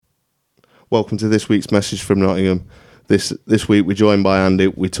Welcome to this week's message from Nottingham. This week we're joined by Andy.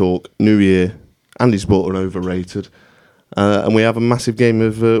 We talk New Year, Andy's bought an overrated, and we have a massive game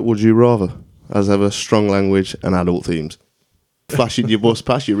of Would You Rather, as ever, strong language and adult themes. Flashing your bus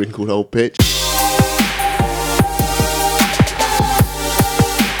past your wrinkled old pitch.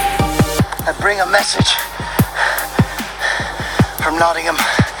 I bring a message from Nottingham.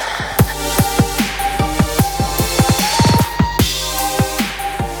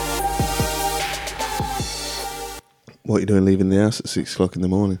 What are you doing leaving the house at 6 o'clock in the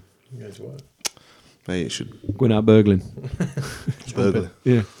morning? Going to work. Hey, it should Going out burgling. burglar.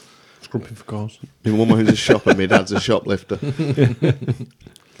 Yeah. Scrumping for cars. My mum owns a shop and my dad's a shoplifter.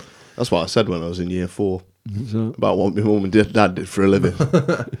 That's what I said when I was in year 4 So, about what my mum and dad did for a living.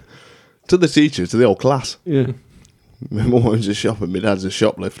 To the teacher, to the whole class. yeah. My mum owns a shop and my dad's a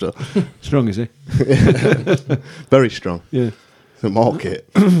shoplifter. Strong, is he? Very strong. Yeah. The market.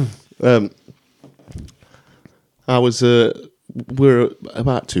 I was we're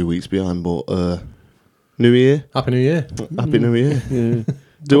about 2 weeks behind, but New Year. Happy New Year. Happy New Year. Yeah.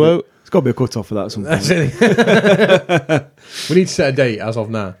 Duo. It's got to be a cut off for that at some point. That's it. We need to set a date as of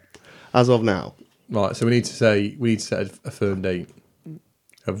now. As of now. Right, so we need to set a firm date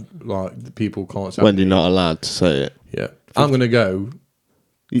of like the people can't say. When you're not allowed to say it. Yeah. I'm going to go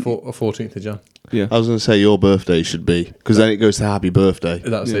for 14th of Jan. Yeah. I was going to say your birthday should be, because then it goes to happy birthday.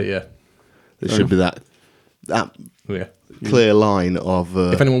 That's it, yeah. It should be that Yeah. clear line of...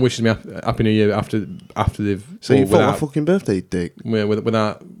 If anyone wishes me Happy New Year after they've... so you or thought my fucking birthday, dick?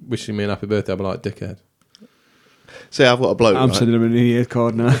 without wishing me an happy birthday, I'll be like, dickhead. See, I've got a bloke, I'm right? sending him a New Year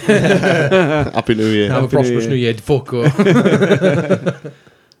card now. Happy New Year. Have a prosperous New Year, fuck up.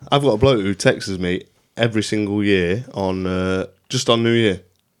 I've got a bloke who texts me every single year on just on New Year.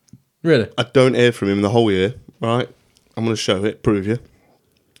 Really? I don't hear from him the whole year, right? I'm going to show it, prove you.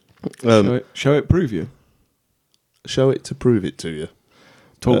 Show it, prove you. Show it to prove it to you.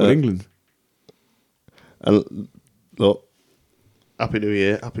 Talk with England. And look, Happy New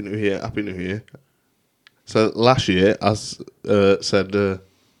Year, Happy New Year, Happy New Year. So last year, as said,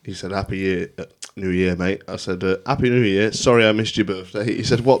 he said, Happy Year, New Year, mate. I said, Happy New Year. Sorry I missed your birthday. He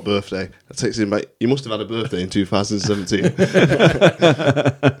said, what birthday? I texted him, mate, you must have had a birthday in 2017.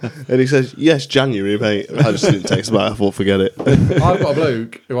 And he says, yes, January, mate. I just didn't text back. I thought, forget it. I've got a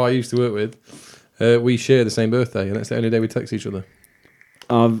bloke who I used to work with. We share the same birthday, and that's the only day we text each other.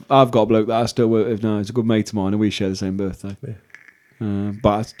 I've got a bloke that I still work with now. He's a good mate of mine, and we share the same birthday. Yeah.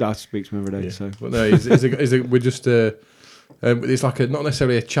 But I speak to him every day. Yeah. So, But no, we're just it's like not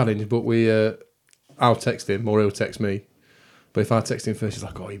necessarily a challenge, but I'll text him or he'll text me. But if I text him first, he's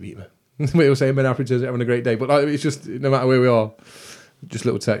like, "Oh, you beat me." We'll say, "Ben, happy to having a great day." But like, it's just no matter where we are, just a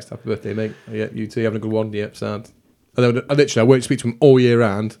little text, "Happy birthday, mate." Yeah, you too, having a good one. Yep, sad. And then I won't speak to him all year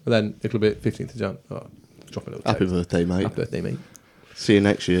round. And then it'll be 15th of Jan. Oh, drop a little text. Happy birthday, mate. Happy birthday, mate. See you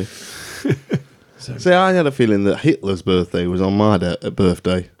next year. See, I had a feeling that Hitler's birthday was on my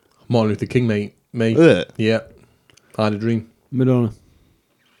birthday. Martin Luther King, mate. Me. Is it? Yeah. I had a dream. Madonna.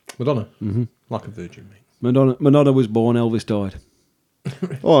 Madonna. Mm-hmm. Like a virgin, mate. Madonna was born. Elvis died.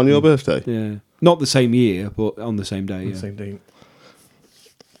 Oh, on your birthday? Yeah. Not the same year, but on the same day. Yeah. Same day.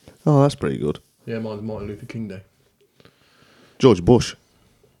 Oh, that's pretty good. Yeah, mine's Martin Luther King Day. George Bush,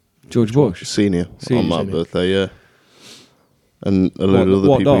 George Bush. senior on my Senior. birthday, yeah. And a load of other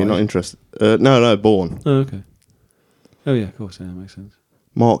what people you're died? not interested. No, born. Oh, okay. Oh yeah, of course. Yeah, that makes sense.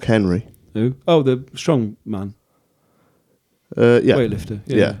 Mark Henry. Who? Oh, the strong man. Yeah. Weightlifter.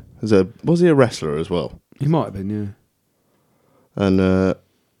 Yeah. Was he a wrestler as well? He might have been. Yeah. And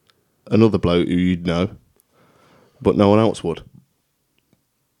another bloke who you'd know, but no one else would.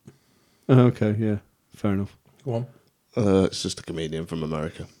 Oh, okay. Yeah. Fair enough. Go on. It's just a comedian from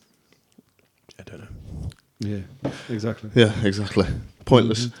America. I don't know. Yeah. Exactly. Yeah, exactly.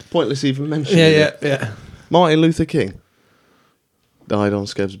 Pointless even mentioning it. Yeah. Martin Luther King died on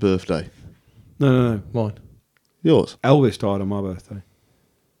Skev's birthday. No. Mine. Yours? Elvis died on my birthday.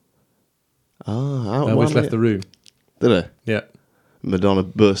 Ah, Elvis left the room. Did he? Yeah. Madonna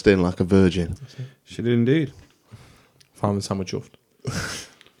burst in like a virgin. She did indeed. Found the sandwich chuffed.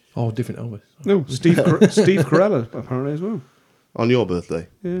 Oh, different Elvis. No, Steve Carella apparently as well. On your birthday?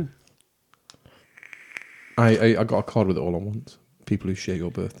 Yeah. I got a card with it all on once. People who share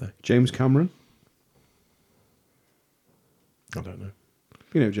your birthday. James Cameron. I don't know.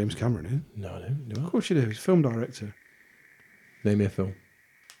 You know who James Cameron is? No, I don't. Do Of course you do. He's a film director. Name me a film.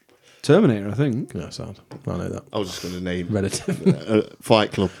 Terminator, I think. No, sad. I know that. I was just going to name Relative.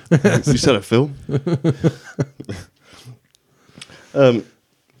 Fight Club. You said a film.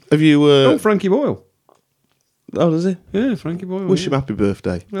 Have you... Oh, Frankie Boyle. Oh, does he? Yeah, Frankie Boyle. Wish him happy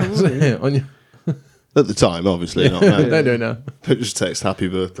birthday. On you. At the time, obviously, not now. Don't do it now. Don't just text happy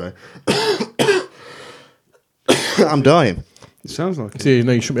birthday. I'm dying. It sounds like it. See,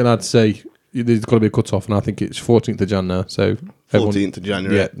 no, you shouldn't be allowed to say there's got to be a cut off, and I think it's 14th of Jan now. So 14th of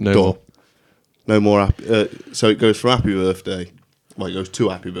January. Yeah, no Door. more. No more happy. So it goes from happy birthday. Well, it goes to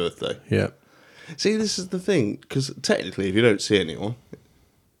happy birthday. Yeah. See, this is the thing, because technically, if you don't see anyone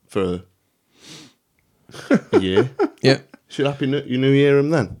for a year, Yeah. should happy you New Year them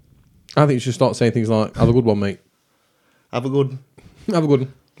then. I think you should start saying things like, have a good one, mate. Have a good. Have a good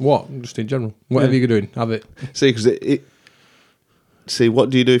one. What? Just in general. Whatever you're doing, have it. See, because see, what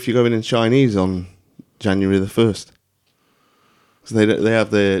do you do if you're going in Chinese on January the 1st? So they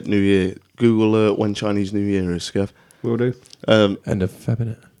have their New Year. Google when Chinese New Year is, Skev. Will do. End of Feb,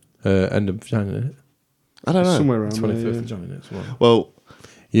 innit? End of January, innit? I don't know. Somewhere around 25th there. of January, innit? Somewhere. Well,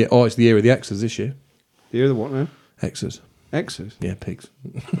 Yeah, oh, it's the year of the X's this year. The year of the what now? X's. X's. Yeah, pigs.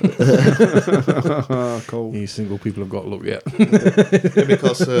 Cool. You single people have got look yet. yeah,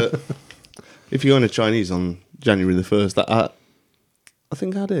 because if you're going to Chinese on January the 1st, I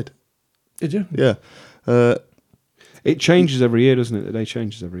think I did. Did you? Yeah. It changes every year, doesn't it? The day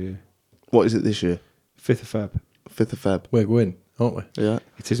changes every year. What is it this year? 5th of Feb. 5th of Feb. We're going, aren't we? Yeah.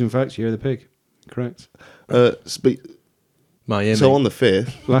 It is, in fact, Year of the Pig. Correct. Miami. So on the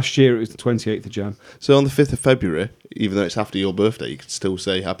 5th, Last year it was the 28th of Jan. so on the 5th of February, even though it's after your birthday, you could still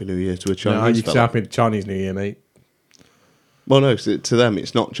say Happy New Year to a no, Chinese you can say fella. happy Chinese New Year, mate. Well, no, 'cause to them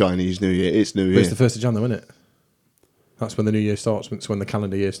it's not Chinese New Year, it's New But Year. it's the 1st of Jan, though, isn't it? That's when the new year starts. It's when the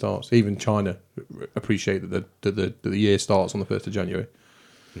calendar year starts. Even China appreciate that the year starts on the 1st of January.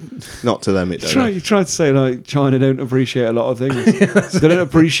 Not to them, it don't. You tried to say like China don't appreciate a lot of things. They don't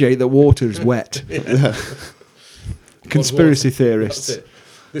appreciate that water is wet. Conspiracy That's theorists. it.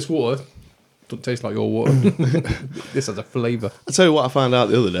 This water doesn't taste like your water. This has a flavour. I'll tell you what I found out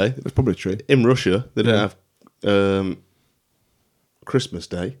the other day. That's probably true. In Russia, they don't have Christmas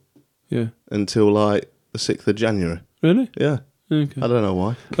Day Yeah. until like the 6th of January. Really? Yeah. Okay. I don't know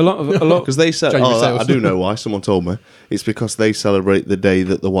why. A lot. Because they said, January I sales. do know why. Someone told me. It's because they celebrate the day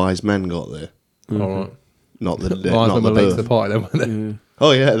that the wise men got there, All right. not the day, Well, I not remember the late to the birth. party then, weren't they? Yeah.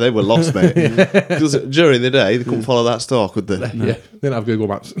 Oh yeah, they were lost, mate. Because during the day they couldn't follow that star, could they? Yeah. They didn't have Google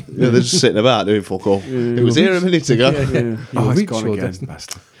Maps. Yeah, they're just sitting about doing fuck all. It was here a minute ago. Yeah. Oh, it's it's gone sure again. doesn't.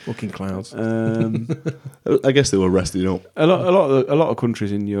 Bastard. Fucking clouds. I guess they were resting up. A lot of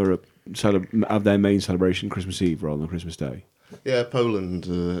countries in Europe have their main celebration Christmas Eve rather than Christmas Day. Yeah, Poland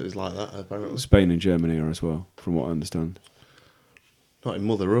is like that apparently. Spain and Germany are as well, from what I understand. Not in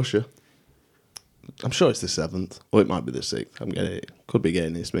Mother Russia. I'm sure it's the 7th, or it might be the 6th. Could be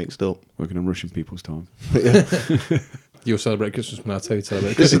getting this mixed up. Working on Russian people's time. You'll celebrate Christmas when I tell you to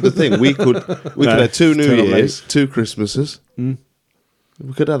celebrate This Christmas. is the thing. We could have 2 New turn on Years, 2 Christmases. We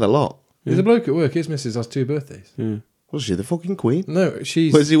could have a lot. There's a bloke at work, his missus has 2 birthdays. Yeah. Was she the fucking queen? No,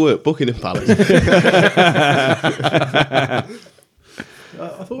 she's... Where's he work? Buckingham Palace.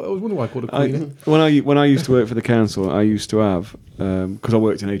 I thought I was wondering why I called her queen. When I used to work for the council, I used to have because I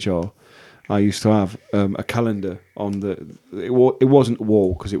worked in HR. I used to have a calendar on the. It wasn't a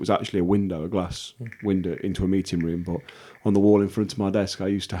wall because it was actually a window, a glass window into a meeting room. But on the wall in front of my desk, I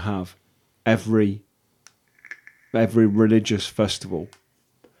used to have every religious festival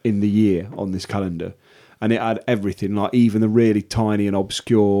in the year on this calendar. And it had everything, like even the really tiny and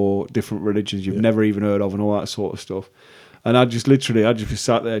obscure different religions you've never even heard of and all that sort of stuff. And I'd just be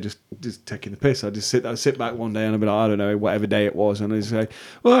sat there just taking the piss. I'd just sit back one day and I'd be like, I don't know, whatever day it was. And I'd say,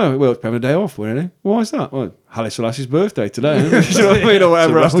 well, it's having a day off, really. Why is that? Well, Haile Selassie's birthday today. You know what I mean? Or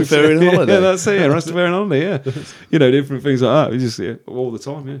whatever else. Rastafarian holiday. Yeah, that's it. Yeah, Rastafarian holiday, yeah. You know, different things like that. We just all the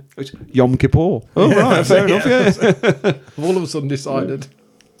time, yeah. It's Yom Kippur. Oh, right, fair enough, yeah. I've all of a sudden decided.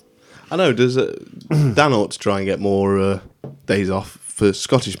 I know. Does Dan ought to try and get more days off for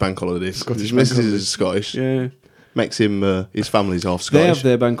Scottish bank holidays? His missus is Scottish. Yeah. Makes him his family's half They have Scottish.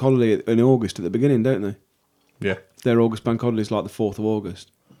 their bank holiday in August at the beginning, don't they? Yeah. Their August bank holiday is like the 4th of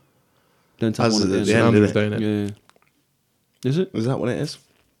August. Don't have As one at at the the end. end, Andrew's isn't doing it. Yeah. Is it? Is that what it is?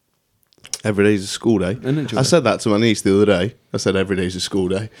 Every day's a school day. Isn't it, I Julie? said that to my niece the other day. I said every day's a school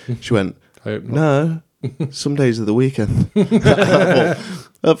day. She went, I hope not. no, some days are the weekend. I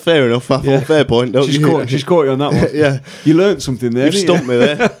thought, fair enough. I thought, fair point. Don't She's you? caught you on that one. Yeah, You learnt something there. you've didn't stumped me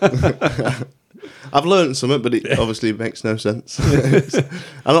there. I've learned something, but it obviously makes no sense. I'm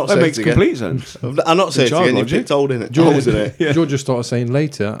not That saying makes it again. complete sense. I'm not saying it child again. You logic. picked old in it. George, in it. George just started saying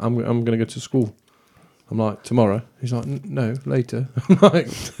later, I'm going to go to school. I'm like, tomorrow? He's like, no, later. I'm like,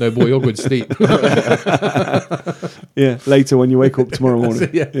 no, boy, you're going to sleep. Yeah, later when you wake up tomorrow morning.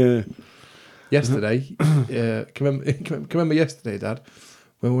 Yeah. Yeah. yesterday. Can you remember yesterday, Dad,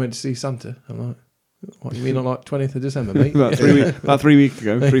 when we went to see Santa? I'm like, what you mean on like 20th of December, mate? about 3 weeks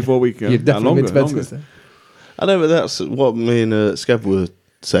ago, 4 weeks ago. You've definitely longer, been to bed longer. since then. I know, but that's what me and Skev were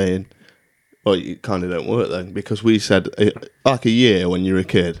saying. Well, you kind of don't work then, because we said like a year when you're a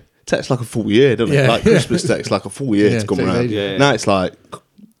kid. It takes like a full year, doesn't it? Yeah. Like Christmas takes like a full year Yeah, to come it takes around. ages. Yeah. Now it's like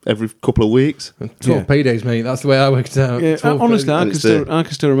every couple of weeks. 12 paydays, mate. That's the way I worked it out. Yeah, 12 honestly, paydays. I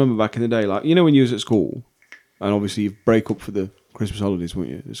can still remember back in the day, like, you know, when you was at school, and obviously you break up for the Christmas holidays, weren't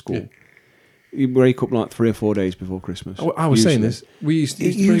you, at school? Yeah. You break up like 3 or 4 days before Christmas. I was saying usually. this. We used to,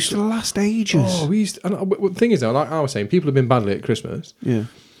 It used to last ages. Oh, we used. And the thing is, though, like I was saying, people have been badly at Christmas, Yeah.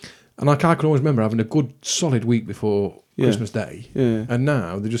 and like I can always remember having a good solid week before Yeah. Christmas Day. Yeah. And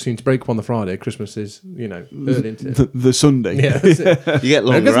now they just seem to break up on the Friday. Christmas is, early into it. The Sunday. Yeah, that's it. You get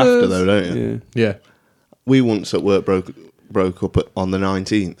longer Christmas. after though, don't you? Yeah. Yeah. We once at work broke up on the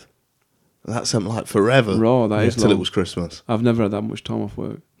 19th. That seemed like forever. Raw, that is till long. it was Christmas. I've never had that much time off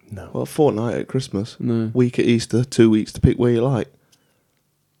work. No. Well, a fortnight at Christmas, No. week at Easter, 2 weeks to pick where you like.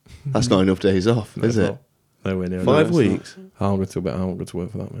 That's not enough days off, is it? Nowhere near. 5 enough. weeks. I'll go to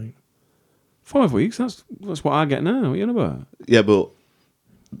work for that, mate. 5 weeks? That's what I get now. What are you on about? Yeah, but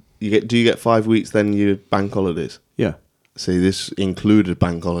do you get 5 weeks then your bank holidays? Yeah. See, this included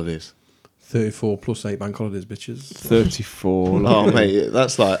bank holidays. 34 plus 8 bank holidays, bitches. 34. Oh, mate,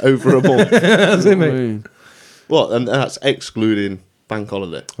 that's like over a month. That's it, mate. What? And that's excluding bank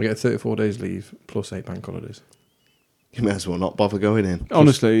holiday. I get 34 days leave plus 8 bank holidays. You may as well not bother going in.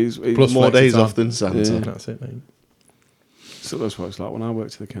 Honestly, it's plus More flexi days time. off than Santa. Yeah. That's it, mate. so that's what it's like when I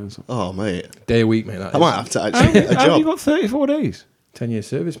worked at the council. Oh, mate. Day a week, mate. That I is. might have to actually get a Have you job. got 34 days? 10-year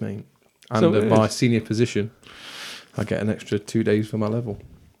service, mate. And So at it my is. senior position, I get an extra 2 days for my level.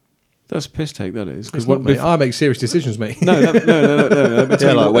 That's a piss take, that is. Because what, mate? I make serious decisions, mate. No. Let me Yeah,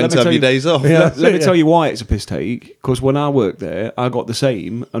 tell you like what- when let to me have tell your you- days off. Yeah. Let me tell you why it's a piss take. Because when I worked there, I got the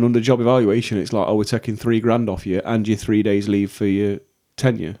same, and under job evaluation, it's like, oh, we're taking $3,000 off you and your 3 days leave for your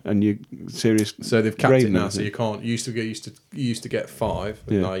tenure and your serious. So they've capped grade it and now, so everything. you can't. You used to get 5,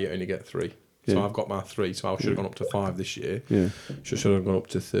 and Yeah. now you only get 3. So Yeah. I've got my 3. So I should have gone up to 5 this year. Yeah, Should have gone up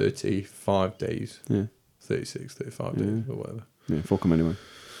to 35 days, yeah, 36, 35 days, or whatever. yeah. Fuck them anyway.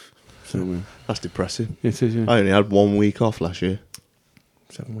 So That's depressing. it is. Yeah. I only had 1 week off last year.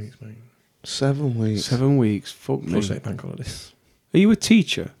 7 weeks, mate. 7 weeks. 7 weeks. Fuck me. Plus 8 bank holidays. Are you a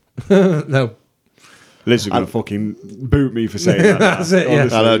teacher? No, Liz is gonna fucking boot me for saying that. that's it. Yeah,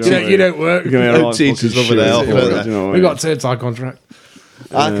 I know, you don't work. You're gonna get a lot of Teachers fucking love a day shit off, for don't it, they? do you know what I We mean? got a third-time contract,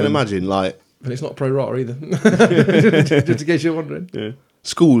 I can imagine, like, and it's not pro rata either. Just in case you're wondering. Yeah.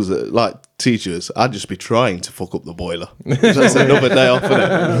 schools that, like, teachers, I'd just be trying to fuck up the boiler. That's another day off, isn't it?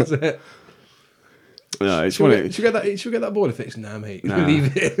 That's it. No, it's Should funny. we get that boiler fixed? Nah, mate. Nah.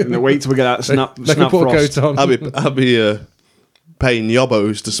 Leave it. And then wait till we get that snap Make a snap poor frost. coat on. I'd be paying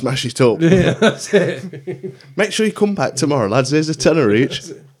yobbos to smash it up. Yeah, that's it. Make sure you come back tomorrow, lads. There's a tenner each.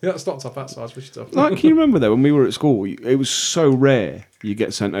 Yeah, it's not top that size, switch it off. Like, can you remember though when we were at school? It was so rare you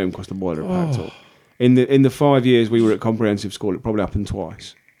get sent home because the boiler had packed up. In the 5 years we were at comprehensive school, it probably happened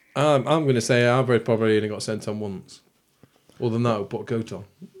twice. I'm going to say I've probably only got sent on once. Other than that, I put a coat on.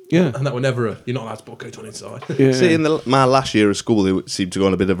 Yeah, And that were never you're not allowed to put a coat on inside. yeah. See, in my last year of school, they seemed to go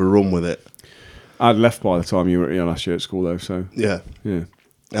on a bit of a run with it. I'd left by the time you were here last year at school though. So Yeah. yeah,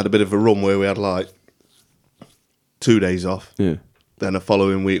 Had a bit of a run where we had, like, 2 days off. yeah, Then the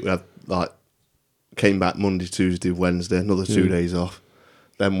following week, we had, like, came back Monday, Tuesday, Wednesday, another 2 days off.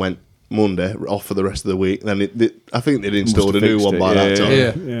 Then went Monday, off for the rest of the week. Then I think they'd installed a new one by that time.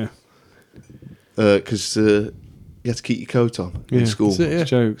 Yeah. yeah. Because you had to keep your coat on Yeah. in school. That's it, yeah. It's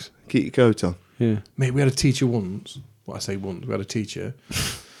jokes. Keep your coat on. Yeah, Mate, we had a teacher once. Well, I say once. We had a teacher.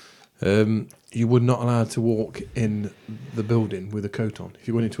 You were not allowed to walk in the building with a coat on. If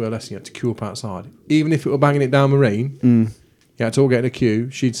you went into a lesson, you had to queue up outside. Even if it were banging it down the rain, you had to all get in a queue.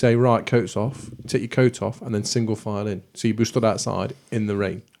 She'd say, right, coats off. Take your coat off and then single file in. So you'd be stood outside in the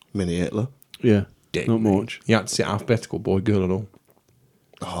rain. Mini Hitler. yeah. Dick, Not mate. much. You had to sit alphabetical, boy, girl and all.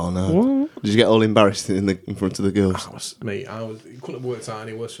 Oh, no. Did you get all embarrassed in front of the girls? It couldn't have worked out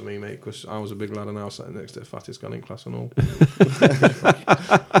any worse for me, mate, because I was a big lad and I was sat next to the fattest guy in class and all.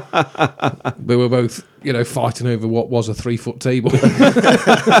 We were both, fighting over what was a 3-foot table,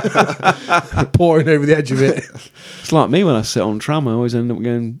 pouring over the edge of it. It's like me when I sit on tram. I always end up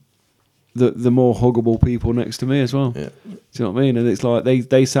getting the more huggable people next to me as well. Yeah. Do you know what I mean? And it's like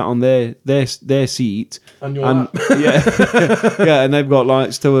they sat on their seat, And your and yeah, and they've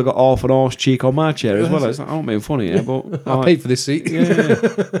got still got half an arse cheek on my chair as well. It's like, I'm not being funny here, but I paid for this seat.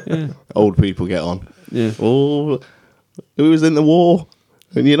 yeah. Old people get on. Yeah. Oh, who was in the war?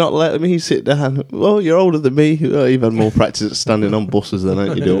 And you're not letting me sit down. Well, you're older than me. Oh, you've had more practice at standing on buses than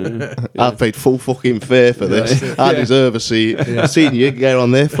I do. I've paid full fucking fare for this. I deserve a seat. I've seen you get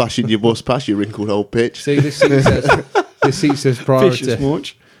on there flashing your bus past your wrinkled old pitch. See, this seat says priority. Vicious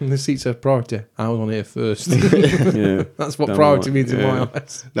much. The seat says priority. I was on here first. Yeah. That's what Damn priority right. means in Yeah. my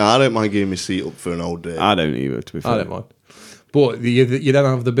eyes. No, I don't mind giving my seat up for an old day. I don't either, to be fair. I don't mind. But you then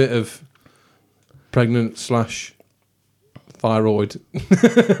have the bit of pregnant / thyroid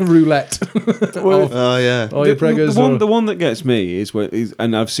roulette. Oh, yeah. Oh, your preggers. The one that gets me is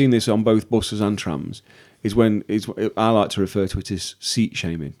and I've seen this on both buses and trams, is when I like to refer to it as seat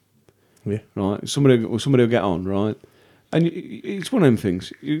shaming. Yeah. Right, somebody will get on, right, and it's one of them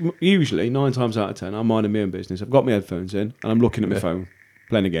things. Usually, 9 times out of 10, I'm minding my own business. I've got my headphones in, and I'm looking at my phone,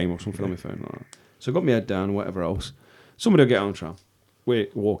 playing a game or something on my phone. Like that. So I've got my head down, or whatever else. Somebody will get on tram,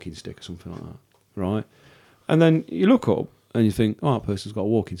 with a walking stick or something like that, right? And then you look up and you think, oh, that person's got a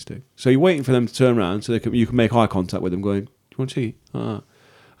walking stick. So you're waiting for them to turn around so you can make eye contact with them, going, do you want to eat?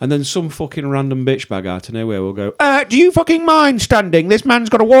 And then some fucking random bitch bag out of nowhere will go, do you fucking mind standing? This man's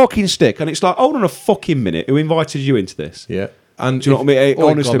got a walking stick. And it's like, hold on a fucking minute. Who invited you into this? Yeah. And Do you know what I mean?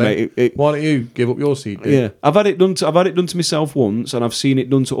 Honestly, mate. Why don't you give up your seat? Yeah, I've had it done to myself once, and I've seen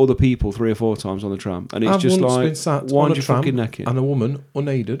it done to other people 3 or 4 times on the tram, and it's I've just once like, been sat wind on a your tram fucking neck in. and a woman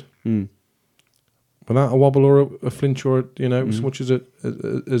unaided, without a wobble or a flinch or as much as a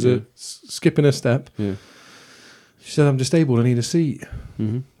skipping a step. Yeah. She said, "I'm disabled. I need a seat."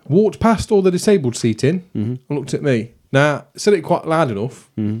 Walked past all the disabled seating and looked at me. Now said it quite loud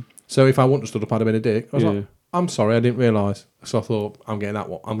enough, so if I wouldn't have stood up, I'd have been a dick. I was like, "I'm sorry, I didn't realise." So I thought, "I'm getting that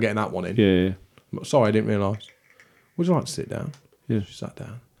one. I'm getting that one in." Yeah. But sorry, I didn't realise. Would you like to sit down? Yeah. She sat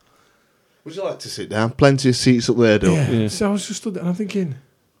down. Would you like to sit down? Plenty of seats up there, though. Yeah. So I was just stood there and I'm thinking,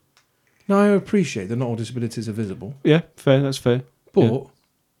 now I appreciate that not all disabilities are visible, Yeah, fair. That's fair. but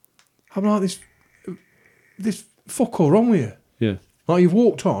I'm like, this fuck all wrong with you. Yeah. Like you've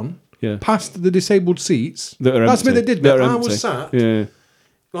walked on Yeah. past the disabled seats. That are That's me empty. that did That that. are I empty. was sat. Yeah.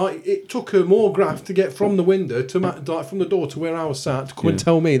 Like it took her more graft to get from the window to like from the door to where I was sat to come and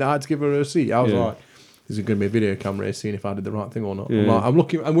tell me that I had to give her a seat. I was like, "Is it going to be a video camera here seeing if I did the right thing or not?" Yeah. I'm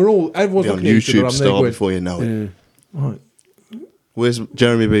looking, and everyone's Be on looking at each other. YouTube I'm star there going, before you know it. Yeah. right, Where's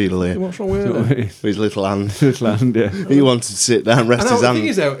Jeremy Beadle here? what's wrong with her? With his little hand. Land, yeah. He wanted to sit down, rest And his the hand. thing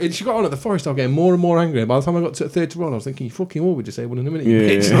is, though, she got on at the forest. I was getting more and more angry. By the time I got to 31, I was thinking, "You fucking will be disabled in a minute, you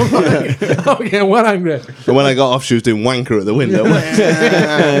bitch." I'm getting well angry. And when I got off, she was doing wanker at the window.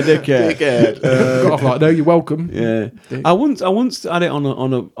 Dickhead. Got off like, "No, you're welcome." Yeah, I once had it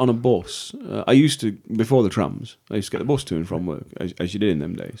on a bus. I used to, before the trams, I used to get the bus to and from work, as you did in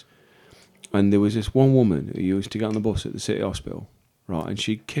them days. And there was this one woman who used to get on the bus at the city hospital, right? And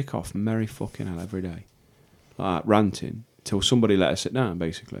she'd kick off merry fucking hell every day, like ranting till somebody let her sit down,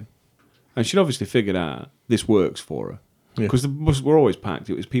 basically. And she'd obviously figured out this works for her because the buses were always packed.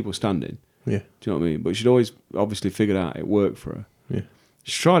 It was people standing. Yeah, Do you know what I mean? But she'd always obviously figured out it worked for her. yeah.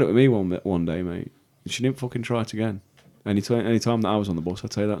 She tried it with me one day, mate. And she didn't fucking try it again. Any time that I was on the bus,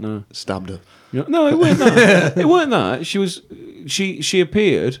 I'd tell you that now. Stabbed her. You know, no, it weren't that. It weren't that. She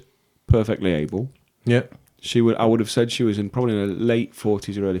appeared perfectly able. Yeah. I would have said she was probably in her late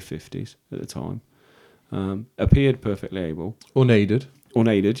 40s or early 50s at the time. Appeared perfectly able. Unaided.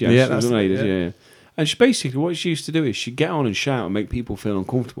 Unaided, yes. Yeah, She was that's unaided, it, yeah. yeah. And she basically, what she used to do is she'd get on and shout and make people feel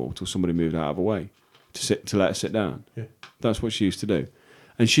uncomfortable until somebody moved out of her way to let her sit down. Yeah. That's what she used to do.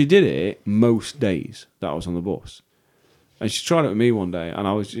 And she did it most days that I was on the bus. And she tried it with me one day, and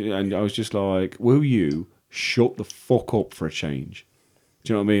I was just like, "Will you shut the fuck up for a change?"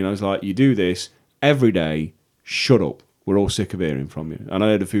 Do you know what I mean? I was like, "You do this every day. Shut up. We're all sick of hearing from you." And I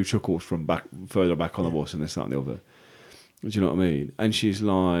heard a few chuckles from further back on the bus, and this, that, and the other. Do you know what I mean? And she's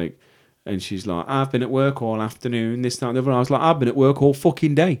like, "I've been at work all afternoon. This, that, and the other." And I was like, "I've been at work all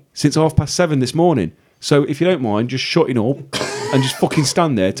fucking day since 7:30 this morning. So if you don't mind, just shutting up and just fucking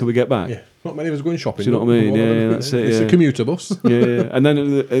stand there till we get back." Yeah. Not many of us going shopping. Do you know what I mean? Yeah, that's it. It's Yeah. a commuter bus. Yeah. And then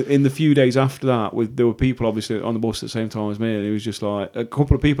in the few days after that, there were people obviously on the bus at the same time as me, and it was just like a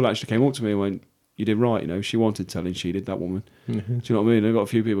couple of people actually came up to me and went, "You did right, you know. She wanted telling, she did, that woman." Do you know what I mean? I got a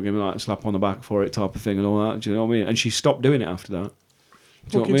few people giving me like a slap on the back for it, type of thing, and all that. Do you know what I mean? And she stopped doing it after that.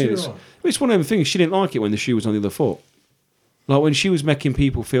 Do you know what I mean? It's one of them things. She didn't like it when the shoe was on the other foot. Like when she was making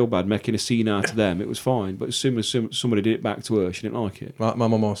people feel bad, making a scene out of them, it was fine. But as soon as somebody did it back to her, she didn't like it. Like my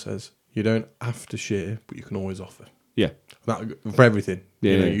mum says, you don't have to share, but you can always offer. Yeah. That, for everything.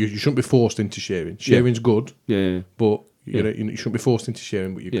 Yeah. You shouldn't be forced into sharing. Sharing's good, Yeah. but you shouldn't be forced into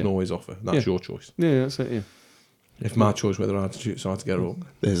sharing, but you can always offer. That's your choice. Yeah, that's it, yeah. If my choice whether I had to decide to get her up,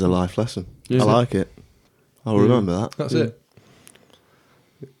 There's a life lesson. Yeah. I like it. I'll remember that. that's it.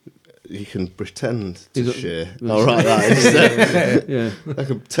 you can pretend to Is it- share. I'll write that instead. Yeah.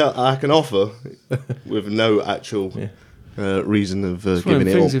 I can offer with no actual reason of It's one of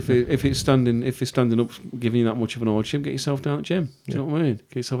giving them it things. up. If it's standing up, giving you that much of an hardship, get yourself down at gym. Do you know what I mean?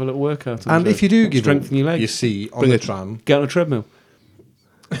 Get yourself a little workout. And if you do give strengthen your legs, you see on Bring the a- tram, get on a treadmill.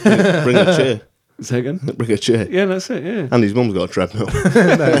 Bring a chair. Say again. Bring a chair. Yeah, that's it. Yeah. And his mum's got a treadmill.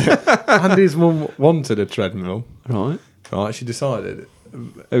 Andy's mum wanted a treadmill. Right. Right, she decided.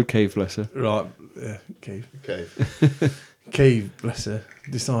 Okay, bless her. Right, Cave. Okay. Cave, bless her,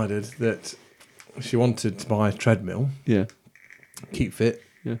 decided that she wanted to buy a treadmill, Yeah. keep fit,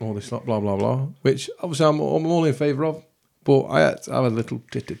 Yeah. all this lot, blah blah blah. Which obviously I'm all in favour of, but I had to have a little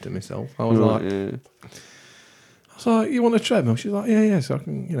titter to myself. I was like, you want a treadmill? She's like, yeah, so I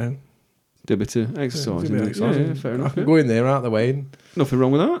can, do a bit of exercise. do a bit of exercise. Yeah, fair I enough. can Yeah. go in there, out the way, and Nothing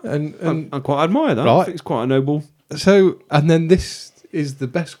wrong with that. and I quite admire that. Right. I think it's quite a noble. so, and then this is the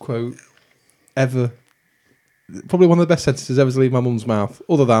best quote ever. Probably one of the best sentences ever to leave my mum's mouth,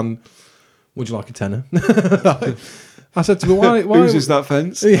 other than, "Would you like a tenner?" I said to her, "Why? Whose is that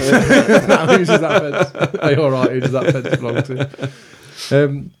fence? Whose is that fence? Are you all right? Who does that fence belong to?"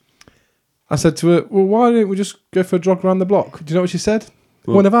 I said to her, "Well, why don't we just go for a jog around the block?" Do you know what she said?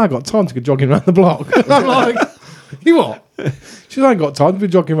 When have I got time to go jogging around the block? I'm like, "You what?" She said, "I ain't got time to be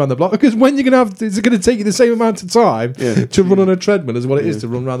jogging around the block because when you're gonna have, is it going to take you the same amount of time to run on a treadmill as what it is to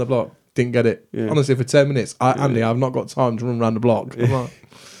run around the block?" Didn't get it. Yeah. Honestly, for 10 minutes, Andy, I've not got time to run around the block. I'm like,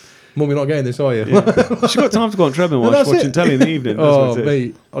 "Mum, you're not getting this, are you?" She's got time to go on treadmill while No, she's that's watching it. telly in the evening. That's Oh, what it is.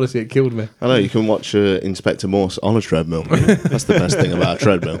 mate, honestly, it killed me. I know you can watch Inspector Morse on a treadmill. That's the best thing about a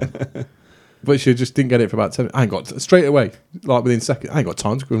treadmill. But she just didn't get it for about 10 minutes. I ain't got straight away, like within seconds. I ain't got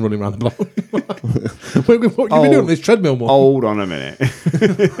time to go and running around the block. What you been doing on this treadmill, Mum? Hold on a minute.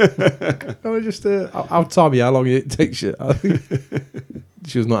 I was just, I'll time you how long it takes you. I think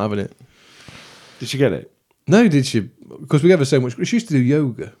she was not having it. Did she get it? No, did she? Because we gave her so much. She used to do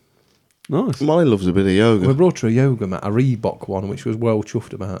yoga. Nice. Molly loves a bit of We yoga. brought her a yoga mat, a Reebok one, which she was well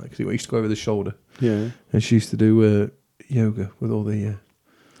chuffed about because it used to go over the shoulder. Yeah. And she used to do yoga with all the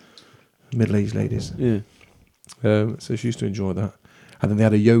middle-aged ladies. Yeah. So she used to enjoy that. And then they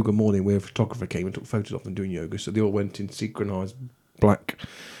had a yoga morning where a photographer came and took photos of them doing yoga. So they all went in synchronised black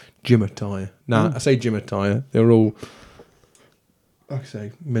gym attire. Now, I say gym attire, they were all, like I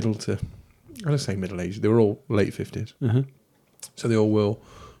say, I don't say middle-aged, they were all late 50s. Uh-huh. So they all wore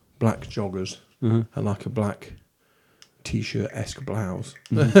black joggers Uh-huh. and like a black t-shirt-esque blouse.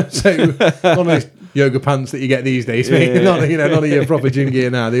 So none of these yoga pants that you get these days, mate. Yeah. None of your proper gym gear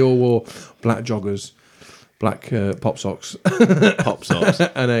now. They all wore black joggers, black pop socks, Pop socks.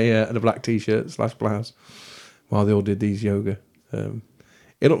 and a black t-shirt / blouse while they all did these yoga.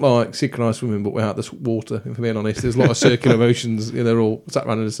 It looked like synchronised swimming, but without the water. If I'm being honest, there's a lot of circular motions. They're all sat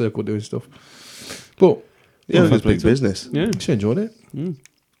around in a circle doing stuff. But Yoga's big business. Yeah. she enjoyed it. Yeah,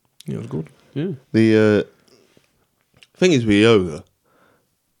 it was good. Yeah. The thing is with yoga,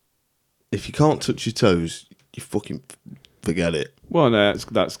 if you can't touch your toes, you fucking forget it. Well, no,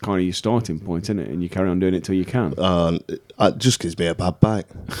 that's kind of your starting point, isn't it? And you carry on doing it till you can. It just gives me a bad back.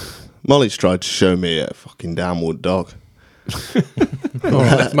 Molly's tried to show me a fucking downward dog. All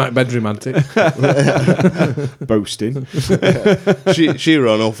right, Matt bedroom antic. Boasting. She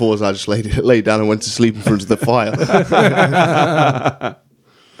ran all fours. I just laid down and went to sleep in front of the fire.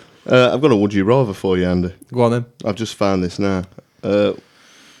 I've got a would you rather for you, Andy. Go on then. I've just found this now.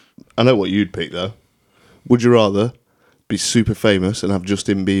 I know what you'd pick though. Would you rather be super famous and have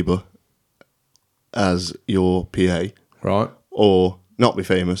Justin Bieber as your PA, Right. or not be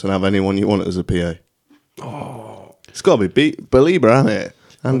famous and have anyone you want as a PA? Oh, it's got to be Belieber, hasn't it?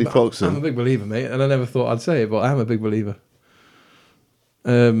 Andy I'm a Foxon. big believer, mate, and I never thought I'd say it, but I am a big believer.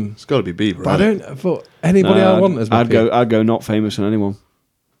 It's got to be Bieber. But I hasn't don't for anybody I want as my PA. I'd go not famous on anyone.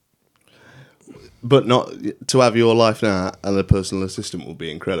 it? But not to have your life now, and the personal assistant will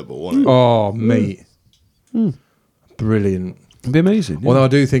be incredible, won't it? Oh, mate. Brilliant. It'd be amazing. Yeah. Although I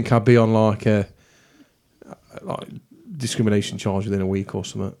do think I'd be on like a discrimination charge within a week or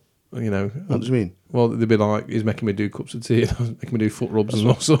something. You know. What do you mean? Well, they'd be like, he's making me do cups of tea, making me do foot rubs and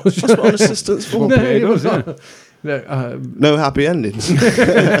all sorts. That's what an assistant's for. No, it does, no, no, No happy endings. all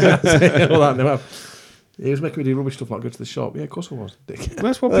that, no. He was making me do rubbish stuff like go to the shop. Yeah, of course I was. Dick.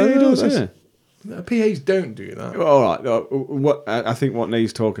 That's what PA does, that's- yeah. No, PAs don't do that. Well, all right. What I think what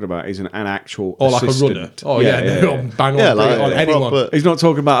Neil's talking about is an actual Or like assistant. a runner. Oh, yeah, no, bang on, Yeah, bring it on like anyone. proper- He's not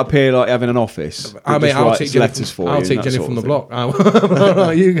talking about a PA like having an office. I that mean, just I'll writes take Jenny letters from, for I'll you take and that Jenny sort from the of block.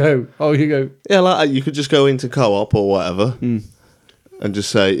 Right, you go. Oh, you go. Yeah, like you could just go into co-op or whatever, and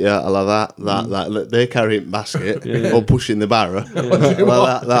just say, yeah, I'll have that. Look, they're carrying basket or pushing the barrow.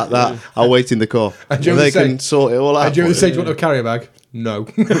 That. I'll wait in the car. And And they can sort it all out. And do you for ever say, you. do you want to carry a bag? No.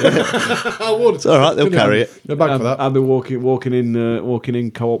 I would. It's all right, they'll carry it. No bag for that. I'll be walking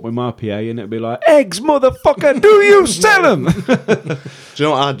in co-op with my PA, and it'll be like, eggs, motherfucker, do you sell them? Do you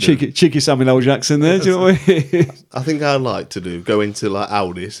know what I'd do? cheeky Samuel L. Jackson there, do you know what I mean? I think I'd like to go into like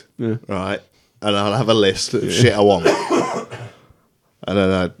Aldi's, right? And I'll have a list of shit I want. And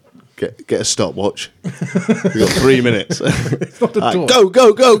then I'd get a stopwatch. You've got 3 minutes. Not a Like, door.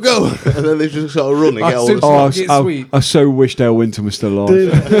 go. And then they just sort of run and get all the Oh, stuff. It's sweet. I so wish Dale Winton was still alive.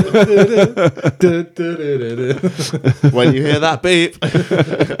 When you hear that beep.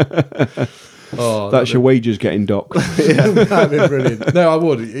 Oh, That's your wages getting docked. that'd be brilliant. No, I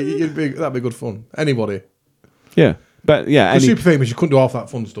would. That'd be good fun. Anybody. Yeah. But yeah, You're super famous. You couldn't do half that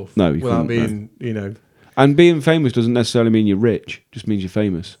fun stuff. No, you without couldn't, being, and being famous doesn't necessarily mean you're rich. It just means you're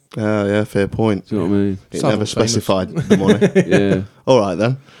famous. Oh, yeah, fair point. Do you know what I mean? It Sounds never famous. specified the money. Yeah. All right,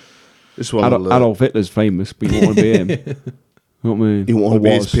 then. This one will, Adolf Hitler's famous, but you don't want to be him. You know what I mean? you want Or to be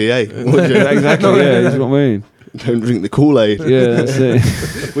was. his PA, would you? Exactly, yeah, that's what I mean. Don't drink the Kool-Aid. Yeah, that's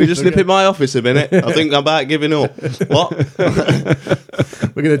it. Will you just nip in my office a minute? I think I'm about giving up. What?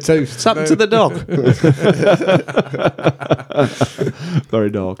 We're going to toast. What's happened to the dog? Very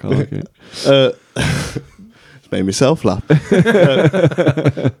dark, I like it. It's made myself laugh.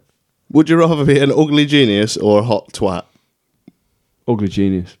 Would you rather be an ugly genius or a hot twat? Ugly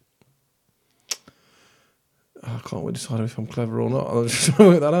genius. I can't wait to decide if I'm clever or not. I'll just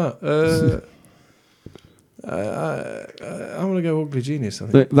work that out. I'm going to go ugly genius, I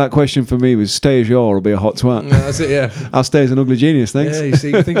think. That question for me was stay as you are or be a hot twat. Yeah, that's it, yeah. I'll stay as an ugly genius, thanks. Yeah, you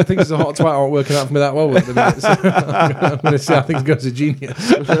see, I think it's a hot twat aren't working out for me that well at the minute. So I'm going to say I think it goes to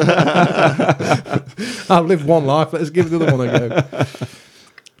genius. I've lived one life, let's give the other one a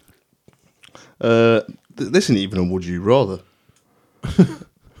go. This isn't even a would you rather.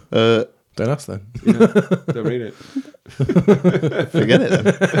 Don't ask then. Don't read it. Forget it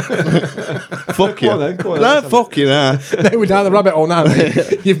then. Fuck you. Go on then, go on No, then. fuck you now. No, we're down the rabbit hole now,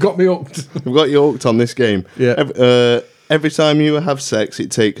 mate. You've got me hooked. We've got you hooked on this game. Yeah. Every time you have sex,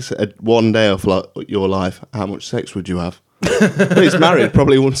 it takes 1 day off your life. How much sex would you have? Well, he's married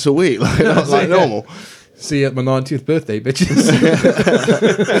probably once a week, like normal. See you at my 90th birthday, bitches.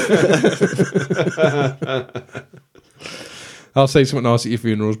 I'll say something nice at your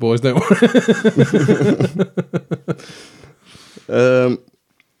funerals, boys, don't worry.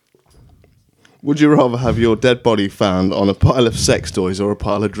 Would you rather have your dead body found on a pile of sex toys or a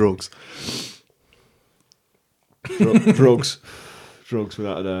pile of drugs? Drugs. Drugs,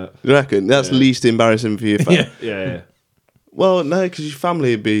 without a doubt. You reckon? That's least embarrassing for your family. Yeah. Well, no, because your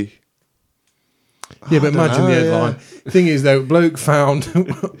family would be... Yeah, but imagine the headline. Thing is, though, bloke found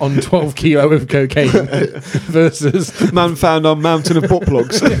on 12 kilo of cocaine versus Man found on mountain of butt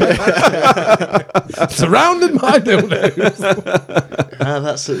plugs. surrounded by dildos.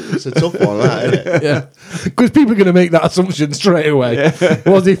 It's a tough one, that, isn't it? Yeah, because people are going to make that assumption straight away.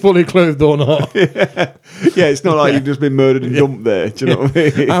 Was he fully clothed or not? Yeah, it's not like you've just been murdered and dumped there. Do you know what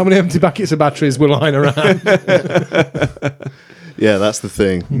I mean? How many empty buckets of batteries were lying around? Yeah, that's the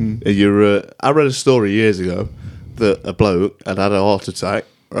thing. I read a story years ago that a bloke had a heart attack,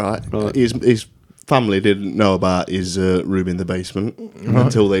 right? His family didn't know about his room in the basement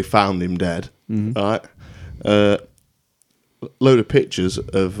until they found him dead, right? Load of pictures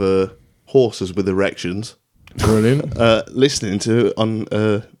of horses with erections. Brilliant. Listening to on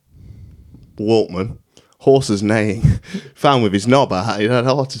Walkman. Horses neighing, found with his knob out, he had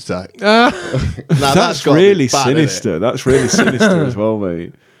a heart attack. Now, That's gotta be really bad, isn't it? sinister. That's really sinister as well,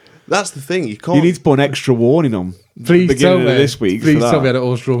 mate. That's the thing, you can't... You need to put an extra warning on. Please the tell beginning me. of this week. Please for that. tell me I had a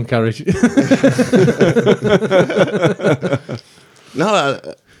horse-drawn carriage. No,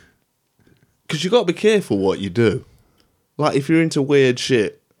 because you got to be careful what you do. Like, if you're into weird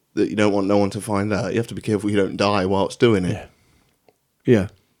shit that you don't want no one to find out, you have to be careful you don't die whilst doing it. Yeah,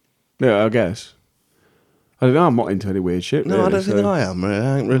 I guess. I don't know. I'm not into any weird shit. No, really, I don't think I am.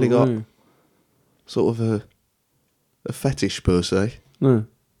 I ain't really got No. sort of a fetish per se. No.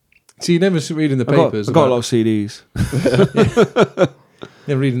 So you never read in the papers. I got a lot of CDs.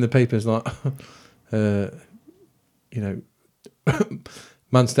 Never read in the papers like,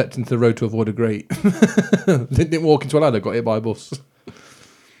 man stepped into the road to avoid a grate. didn't walk into a ladder, got hit by a bus.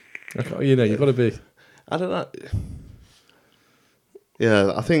 You've got to be. I don't know.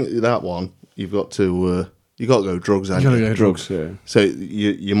 Yeah, I think that one you've got to. You got to go drugs. You gotta go Drugs, yeah. So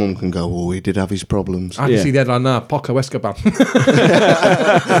your mum can go. Oh, he did have his problems. I can Yeah. see the headline now. Paco Escobar. I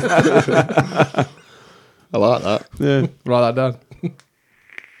like that. Yeah. Write that down.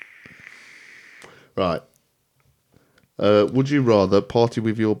 Right. Would you rather party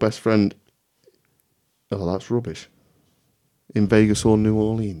with your best friend? Oh, that's rubbish. In Vegas or New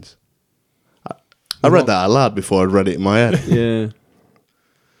Orleans? I read that out loud before I'd read it in my head. Yeah.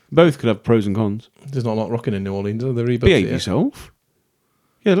 Both could have pros and cons. There's not a lot rocking in New Orleans. They're rebuilt Behave it, yourself.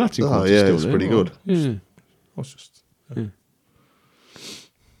 Yeah, Latin Oh, Quarter's yeah, still it's there. pretty good. Yeah. I was just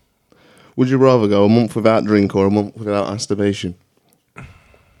Would you rather go a month without drink or a month without masturbation?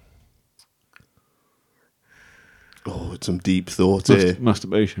 Oh, it's some deep thought here.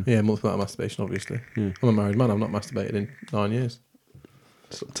 Masturbation. a month without masturbation, obviously. I'm a married man. I've not masturbated in 9 years.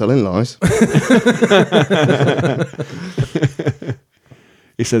 Stop telling lies.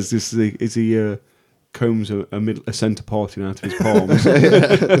 He says this is he combs a centre parting out of his palms.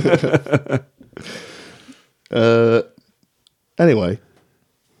 Anyway,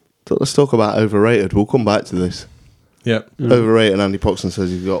 so let's talk about overrated. We'll come back to this. Yeah. Overrated. Andy Poxon says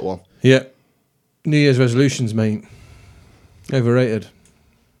he's got one. Yeah. New Year's resolutions, mate. Overrated.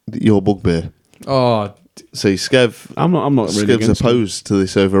 Your bugbear. Oh, See, Skev. I'm not really Skev's against them. opposed to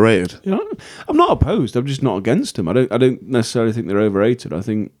this overrated. You know, I'm not opposed. I'm just not against them. I don't necessarily think they're overrated. I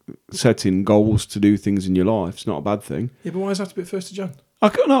think setting goals to do things in your life is not a bad thing. yeah, but why does that have to be at 1st of Jan?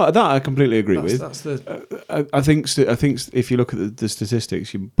 No, that I completely agree with. That's the... I think if you look at the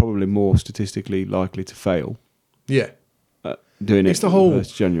statistics, you're probably more statistically likely to fail Yeah. doing It's it the on whole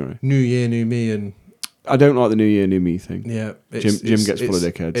 1st January. New Year, new me, and... I don't like the New Year, New Me thing. Yeah. Jim gets full of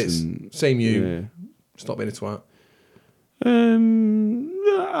dickheads. It's And, same you. yeah. Stop being a twat.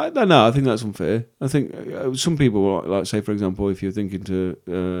 I don't know. I think that's unfair. I think some people, like say, for example, if you're thinking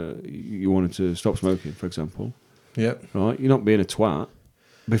you wanted to stop smoking, for example, Yeah. right? You're not being a twat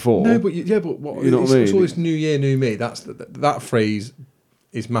before. No, but but what, You know what I it's mean? all this new year, new me. That phrase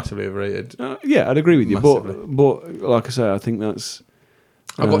is massively overrated. Yeah, I'd agree with you. Massively. But like I say, I think that's.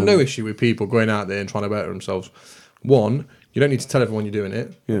 I've got no issue with people going out there and trying to better themselves. One, you don't need to tell everyone you're doing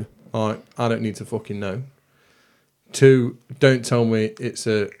it. Yeah. I don't need to fucking know. Two, don't tell me it's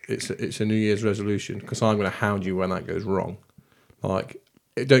a New Year's resolution because I'm going to hound you when that goes wrong. Like,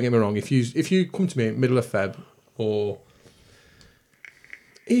 don't get me wrong. If you come to me middle of Feb or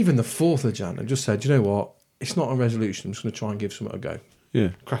even the 4th of Jan and just said, you know what, it's not a resolution. I'm just going to try and give something a go. Yeah.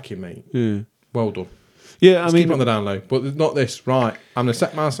 Cracking, mate. Yeah. Well done. Yeah, Just keep it on the down low, but not this. Right, I'm going to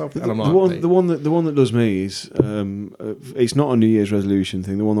set myself, and I'm the like, one that does me is it's not a New Year's resolution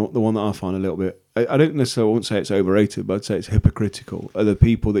thing. The one that I find a little bit, I don't necessarily won't say it's overrated, but I'd say it's hypocritical. Are the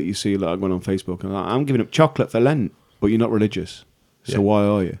people that you see like going on Facebook and like, I'm giving up chocolate for Lent, but you're not religious, so Yeah. why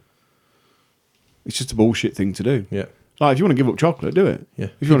are you? It's just a bullshit thing to do. yeah, Like if you want to give up chocolate, do it. yeah.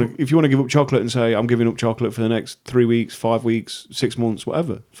 If you want to give up chocolate and say I'm giving up chocolate for the next 3 weeks, 5 weeks, 6 months,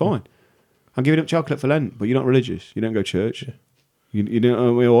 whatever, fine. I'm giving up chocolate for Lent, but you're not religious. You don't go to church. Yeah. You don't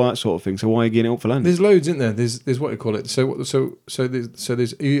all that sort of thing. So why are you giving it up for Lent? There's loads, isn't there? There's what you call it. So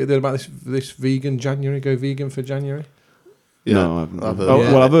there's are you heard about this vegan January? Go vegan for January. Yeah, No, I haven't. I've heard Oh,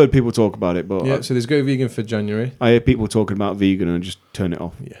 Yeah. well, I've heard people talk about it, but Yeah. So there's go vegan for January. I hear people talking about vegan and I just turn it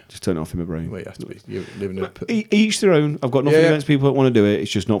off. Yeah. Just turn it off in my brain. Well, you have to be. You're living in a. Each their own. I've got nothing Yeah. against people that want to do it. It's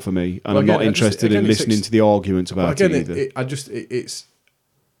just not for me, and Well, I'm not again, interested in it's listening to the arguments about Again, it either. it's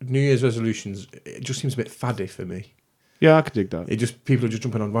New Year's resolutions. It just seems a bit faddy for me. Yeah, I could dig that. It just people are just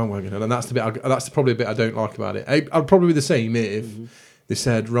jumping on bandwagon, and that's the bit. That's probably a bit I don't like about it. I'd probably be the same if they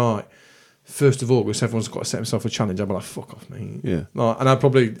said, right, 1st of August, everyone's got to set himself a challenge. I'd be like, fuck off, mate. Yeah. Like, and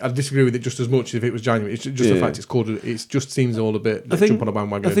I'd disagree with it just as much if it was January. It's just the Yeah. fact it's called. It just seems all a bit. I think jump on a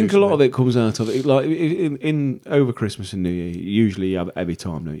bandwagon. I think a lot of it comes out of it. Like in over Christmas and New Year, usually you have every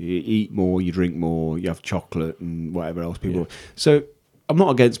time. Don't you? You eat more, you drink more, you have chocolate and whatever else people. Yeah. So I'm not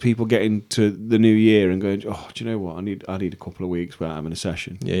against people getting to the New Year and going, oh, do you know what? I need a couple of weeks without having a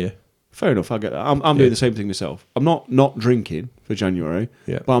session. Yeah. Fair enough, I get that. I'm Yeah. doing the same thing myself. I'm not drinking for January,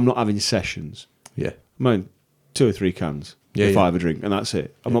 Yeah. but I'm not having sessions. Yeah. I'm having 2 or 3 cans Yeah, if yeah. I have a drink, and that's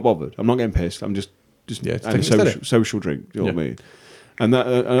it. I'm not bothered. I'm not getting pissed. I'm just Yeah, it's having a taking it steady. social drink. Do you know what I Yeah. mean? And that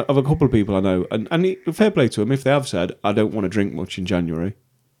of a couple of people I know, and fair play to them if they have said I don't want to drink much in January.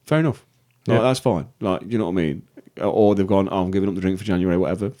 Fair enough. Like, Yeah. that's fine. Like, you know what I mean? Or they've gone, oh, I'm giving up the drink for January,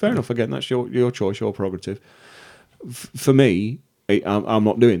 whatever. Fair enough. Again, that's your choice, your prerogative. For me, I'm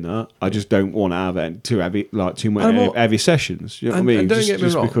not doing that. I just don't want to have too many heavy sessions. You know what I mean? And don't get me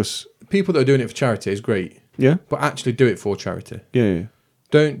just wrong. because, People that are doing it for charity is great, yeah, but actually do it for charity. yeah.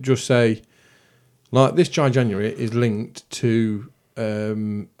 Don't just say, like, this Dry January is linked to, I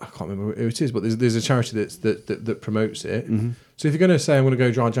can't remember who it is, but there's a charity that promotes it. Mm-hmm. So if you're going to say, I'm going to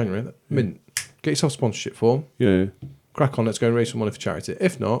go Dry January, mint, get yourself a sponsorship form, Yeah, crack on, let's go and raise some money for charity.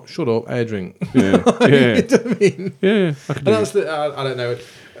 If not, shut up, air drink. yeah, yeah, You know what I mean? yeah. I can And do that's it. the, I don't know.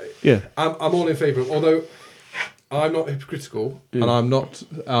 Yeah. I'm all in favour of, although I'm not hypocritical and I'm not,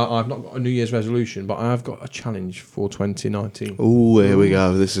 I've not got a New Year's resolution, but I have got a challenge for 2019. Oh, here we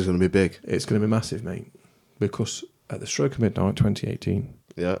go. This is going to be big. It's going to be massive, mate, because at the stroke of midnight 2018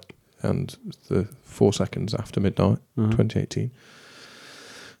 Yeah. and the 4 seconds after midnight 2018,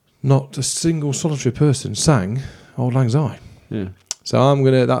 not a single solitary person sang Auld Lang Syne. Yeah. So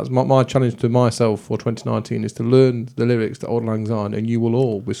that's my challenge to myself for 2019 is to learn the lyrics to Auld Lang Syne, and you will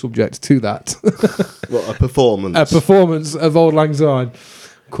all be subject to that. What, a performance? A performance of Auld Lang Syne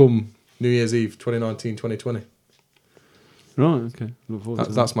come New Year's Eve 2019, 2020. Right. Okay. Look forward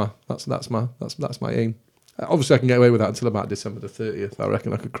to that. That's my aim. Obviously, I can get away with that until about December the 30th. I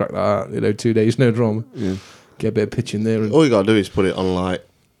reckon I could crack that out. 2 days, no drama. Yeah. Get a bit of pitch in there. And All you got to do is put it on like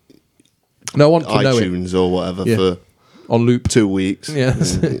no one can know it iTunes or whatever Yeah. for on loop. 2 weeks. Yeah.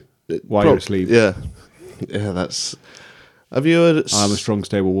 While you're asleep. Yeah. Yeah, that's... Have you heard... I'm a strong,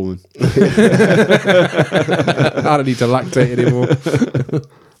 stable woman. I don't need to lactate anymore.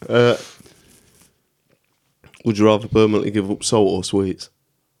 Would you rather permanently give up salt or sweets?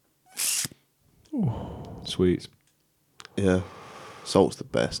 Sweets. Yeah. Salt's the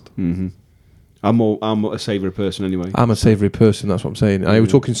best. Mm-hmm. I'm a savoury person anyway. I'm a savoury person. That's what I'm saying. Are we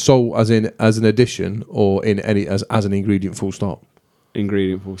talking salt as an addition or in any as an ingredient? Full stop.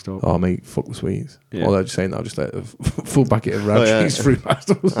 Ingredient full stop. Oh mate, fuck the sweets. Yeah. Although just saying that, I'll just let a full packet of Radke's fruit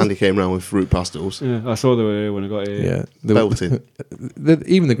pastels. Andy came round with fruit pastels. Yeah, I saw they were here when I got here. Yeah, Belting.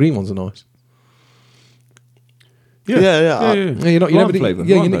 Even the green ones are nice. Yeah. Yeah, you're Lime never, flavour,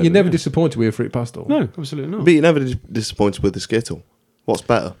 yeah, lime you're flavour, never yeah. disappointed with a fruit pastel. No, absolutely not. But you're never disappointed with the Skittle. What's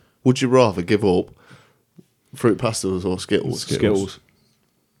better? Would you rather give up fruit pastels or Skittles? Skittles.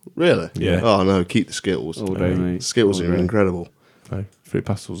 Really? Yeah. Oh no, keep the Skittles. All day, mate. Skittles All are day. incredible. No, fruit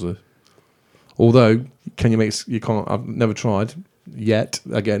pastels are. Although, can you make? You can't. I've never tried yet.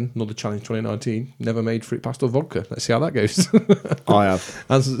 Again, another challenge 2019. Never made fruit pastel vodka. Let's see how that goes. I have.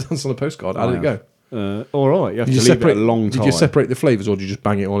 That's on a postcard. How did it go? All right. You have Did to you leave it a long time. Did you separate the flavours or did you just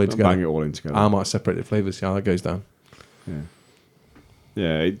bang it all in together? Bang it all in together. I might separate the flavours. See how that goes down.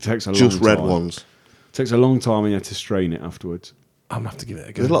 Yeah, it takes a long Just time. red ones. It takes a long time and you have to strain it afterwards. I'm gonna have to give it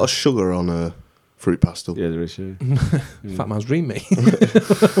a go. There's a lot of sugar on a fruit pastel. Yeah, there is. Yeah. Fat man's dream, mate.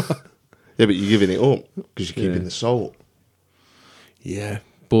 Yeah, but you're giving it up because you're keeping Yeah. the salt. Yeah,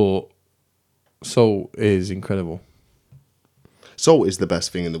 but salt is incredible. Salt is the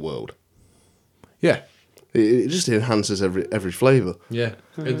best thing in the world. Yeah, It just enhances every flavour. yeah.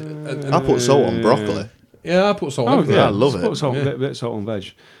 I put salt on broccoli. Yeah, I put salt on yeah, everything. I love Just it. Put salt, Yeah. bit of salt on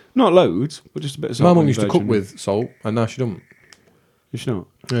veg. Not loads, but just a bit of salt. My on mum used to veg cook and- with salt, and now she doesn't. You should not.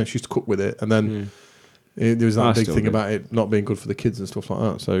 Yeah, she used to cook with it, and then there was that I big still thing do. about it not being good for the kids and stuff like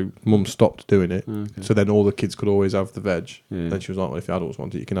that. So mum stopped doing it. Okay. So then all the kids could always have the veg. Yeah. Then she was like, "Well, if the adults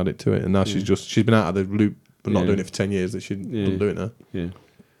want it, you can add it to it." And now she's been out of the loop, but not Yeah. doing it for 10 years. That she doesn't do it now. Yeah.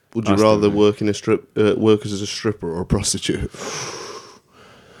 Would you I still rather do. work in work as a stripper or a prostitute?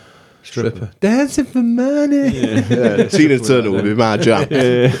 Stripper dancing for money. Yeah, Tina Turner would be my jam.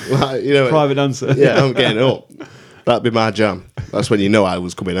 Like, you know, Private dancer. yeah, I'm getting up. That'd be my jam. That's when you know I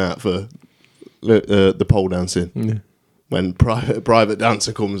was coming out for the pole dancing. Yeah. When private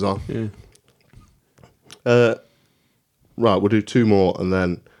dancer comes on. Yeah. Right, we'll do 2 more and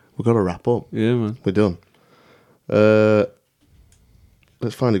then we've got to wrap up. Yeah, man. We're done.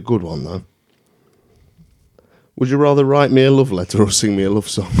 Let's find a good one though. Would you rather write me a love letter or sing me a love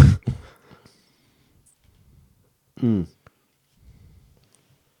song? I'm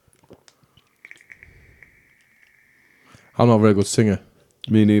not a very good singer,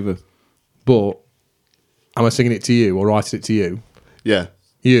 Me neither. but am I singing it to you or writing it to you? Yeah.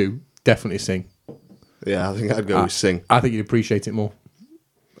 You definitely sing. Yeah, I think I'd go with sing. I think you'd appreciate it more.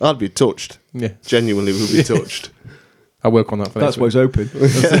 I'd be touched. Yeah, Genuinely would be touched. I'll work on that for That's next why week. it's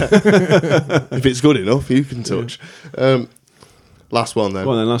open. If it's good enough, you can touch. Last one then.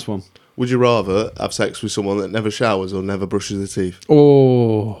 Go on then, last one. Would you rather have sex with someone that never showers or never brushes their teeth?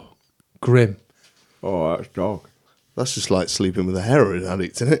 Oh, grim. Oh, that's dog. That's just like sleeping with a heroin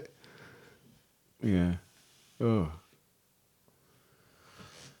addict, isn't it? Yeah. Oh.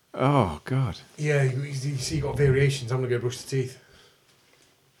 Oh, God. Yeah, you see, you got variations. I'm gonna go brush the teeth.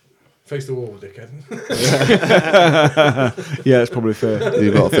 Face the wall, dickhead. Yeah, that's probably fair.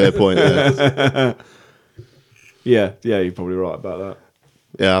 You've got a fair point there. Yeah, you're probably right about that.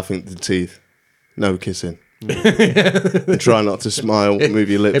 Yeah, I think the teeth. No kissing. Try not to smile, move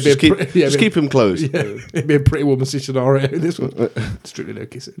your lips. It'd be Just a keep, keep them closed. Yeah, it'd be a pretty woman scenario. This one, strictly no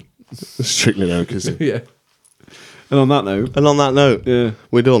kissing. Strictly no kissing. Yeah. And on that note, And on that note, yeah,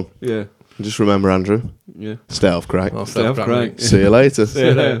 we're done. yeah. Just remember, Andrew, Yeah. stay off crack. I'll Stay off crack, crack. mate. See you later.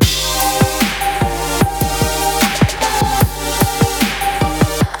 Yeah.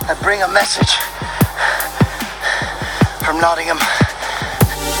 I bring a message from Nottingham.